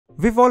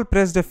We've all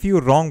pressed a few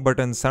wrong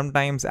buttons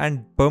sometimes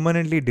and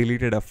permanently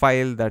deleted a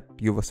file that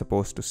you were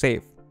supposed to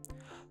save.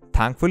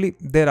 Thankfully,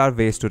 there are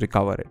ways to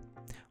recover it.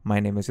 My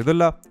name is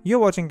Idullah, you're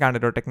watching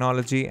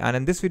Candid.Technology, and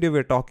in this video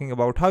we're talking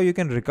about how you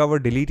can recover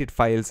deleted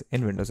files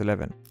in Windows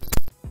 11.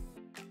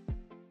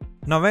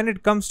 Now when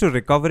it comes to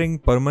recovering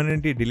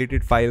permanently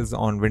deleted files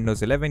on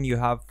Windows 11, you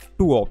have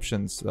two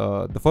options.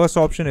 The first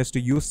option is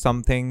to use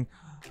something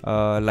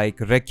like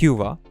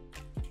Recuva,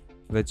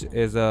 which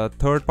is a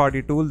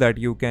third-party tool that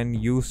you can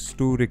use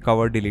to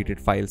recover deleted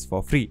files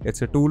for free.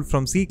 It's a tool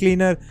from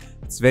CCleaner.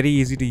 It's very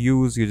easy to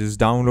use. You just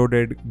download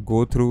it,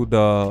 go through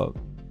the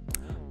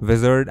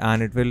wizard,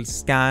 and it will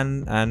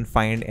scan and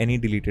find any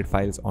deleted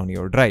files on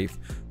your drive.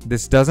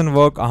 This doesn't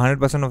work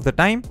 100% of the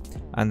time,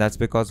 and that's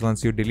because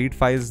once you delete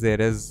files, there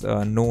is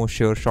no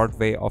sure shot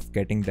way of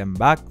getting them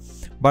back.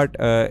 But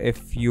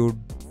if you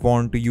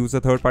want to use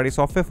a third-party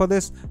software for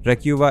this,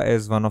 Recuva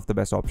is one of the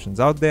best options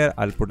out there.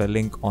 I'll put a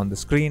link on the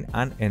screen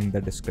and in the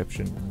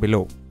description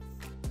below.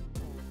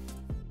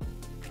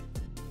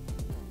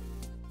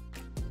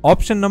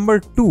 Option number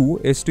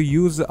 2 is to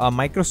use a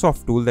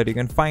Microsoft tool that you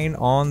can find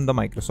on the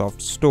Microsoft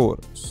Store.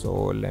 So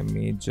let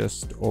me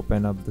just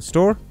open up the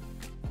store.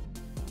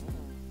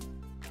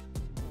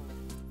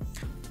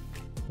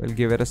 We'll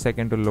give it a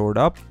second to load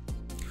up.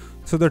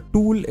 So the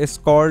tool is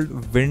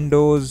called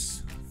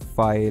Windows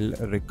File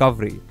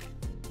Recovery.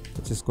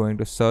 Just going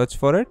to search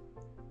for it,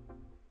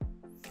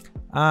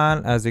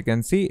 and as you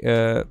can see,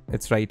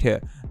 it's right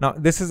here. Now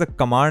this is a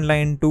command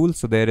line tool,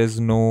 so there is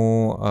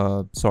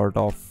no sort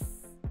of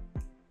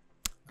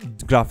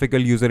graphical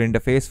user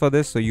interface for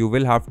this, so you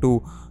will have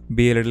to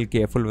be a little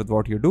careful with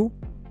what you do.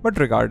 But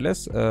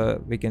regardless,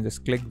 we can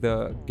just click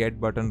the get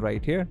button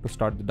right here to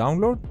start the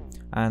download,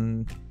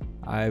 and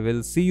I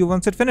will see you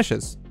once it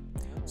finishes.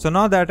 So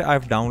now that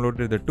I've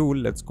downloaded the tool,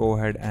 let's go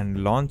ahead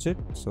and launch it.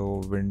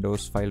 So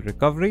Windows File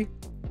Recovery.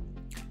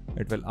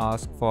 It will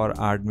ask for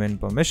admin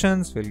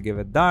permissions. We'll give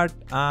it that,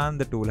 and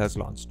the tool has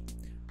launched.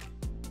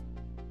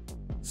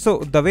 So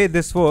the way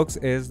this works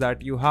is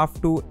that you have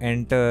to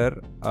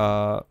enter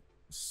a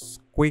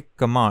quick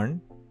command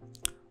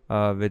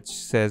which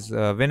says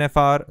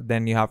winfr,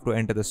 then you have to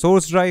enter the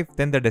source drive,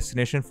 then the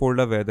destination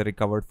folder where the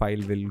recovered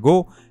file will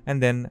go,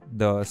 and then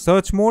the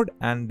search mode,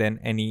 and then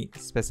any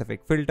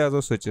specific filters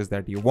or switches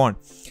that you want.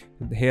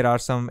 Here are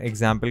some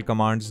example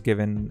commands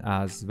given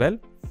as well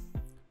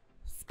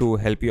to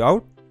help you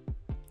out.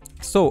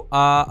 So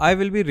I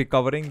will be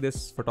recovering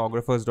this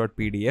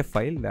photographers.pdf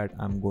file that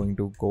I'm going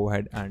to go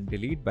ahead and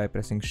delete by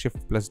pressing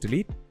Shift plus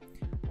Delete.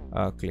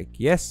 Click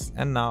yes,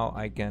 and now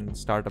I can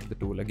start up the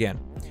tool again.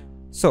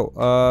 So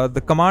the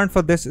command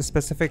for this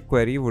specific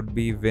query would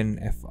be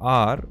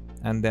winfr,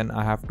 and then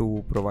I have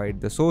to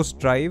provide the source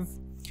drive.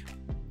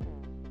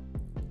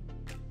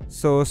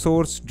 So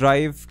source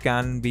drive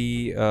can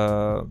be,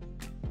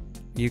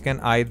 you can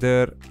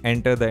either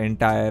enter the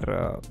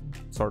entire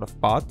sort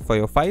of path for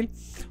your file,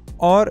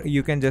 or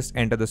you can just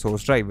enter the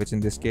source drive, which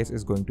in this case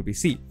is going to be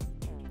C.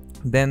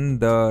 Then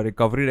the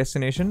recovery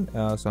destination,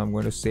 so I'm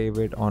going to save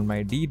it on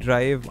my D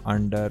drive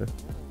under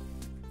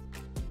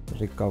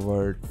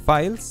recovered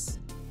files.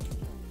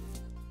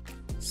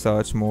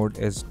 Search mode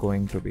is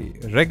going to be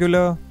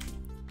regular,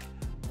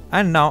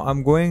 and now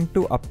I'm going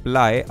to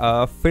apply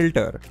a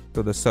filter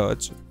to the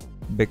search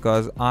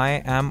because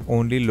I am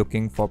only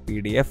looking for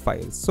PDF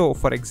files. So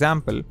for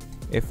example,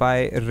 if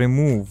I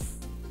remove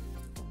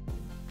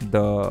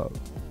the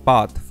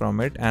path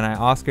from it and I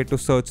ask it to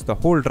search the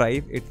whole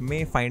drive, it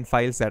may find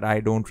files that I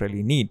don't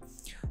really need.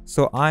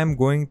 So I'm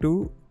going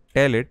to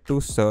tell it to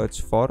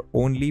search for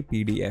only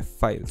PDF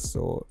files.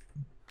 So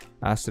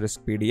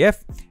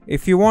 *PDF.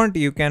 If you want,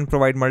 you can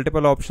provide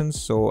multiple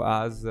options. So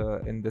as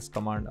in this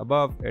command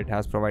above, it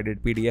has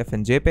provided PDF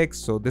and JPEGs.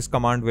 So this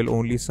command will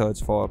only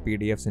search for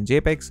PDFs and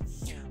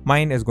JPEGs.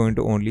 Mine is going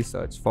to only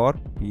search for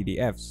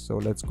PDFs. So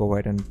let's go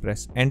ahead and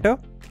press enter.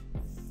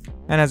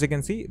 And as you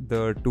can see,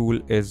 the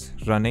tool is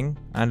running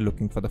and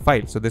looking for the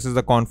file. So this is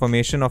the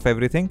confirmation of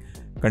everything.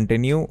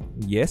 Continue,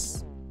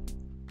 yes.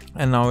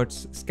 And now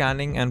it's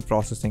scanning and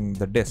processing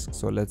the disk.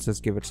 So let's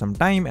just give it some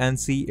time and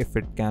see if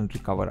it can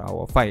recover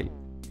our file.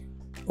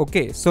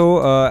 Okay,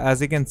 so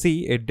as you can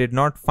see, it did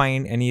not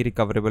find any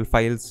recoverable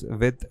files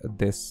with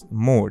this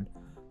mode.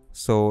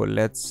 So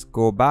let's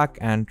go back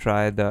and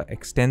try the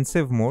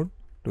extensive mode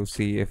to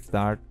see if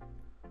that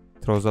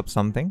throws up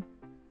something.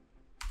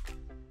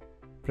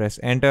 Press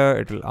enter,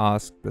 it will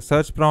ask the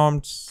search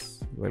prompts.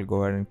 We'll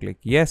go ahead and click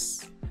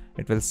yes.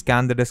 It will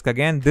scan the disk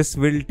again. This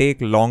will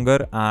take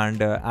longer,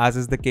 and as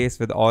is the case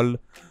with all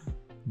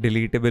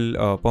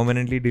deletable,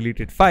 permanently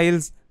deleted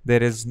files,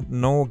 there is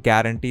no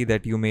guarantee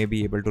that you may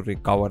be able to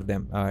recover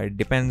them. It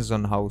depends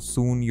on how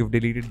soon you've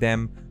deleted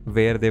them,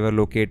 where they were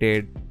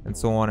located, and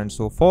so on and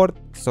so forth.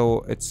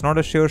 So it's not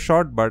a sure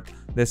shot, but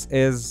this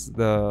is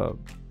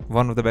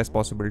one of the best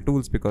possible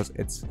tools because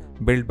it's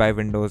built by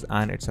Windows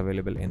and it's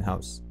available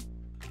in-house.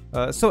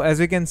 So as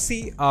you can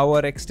see, our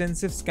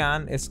extensive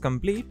scan is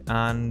complete,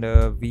 and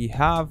we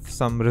have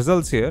some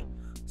results here.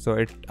 So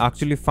it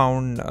actually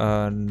found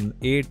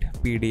 8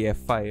 PDF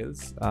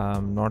files.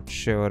 I'm not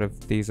sure if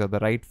these are the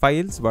right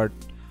files, but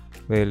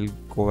we'll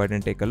go ahead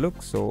and take a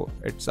look. So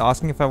it's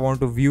asking if I want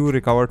to view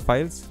recovered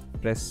files.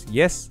 Press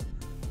yes,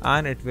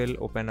 and it will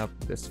open up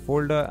this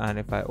folder. And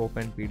if I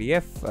open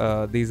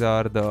PDF, these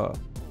are the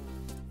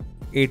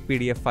 8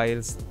 PDF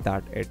files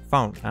that it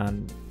found,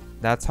 and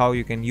that's how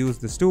you can use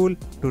this tool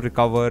to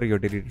recover your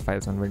deleted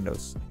files on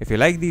Windows. If you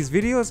like these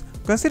videos,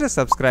 consider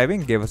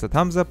subscribing, give us a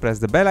thumbs up, press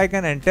the bell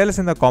icon, and tell us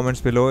in the comments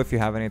below if you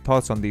have any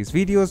thoughts on these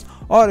videos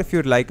or if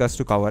you'd like us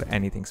to cover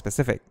anything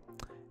specific.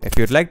 If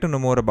you'd like to know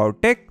more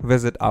about tech,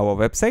 visit our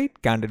website,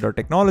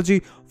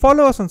 Candid.Technology,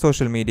 follow us on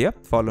social media,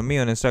 follow me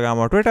on Instagram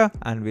or Twitter,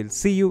 and we'll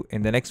see you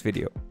in the next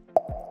video.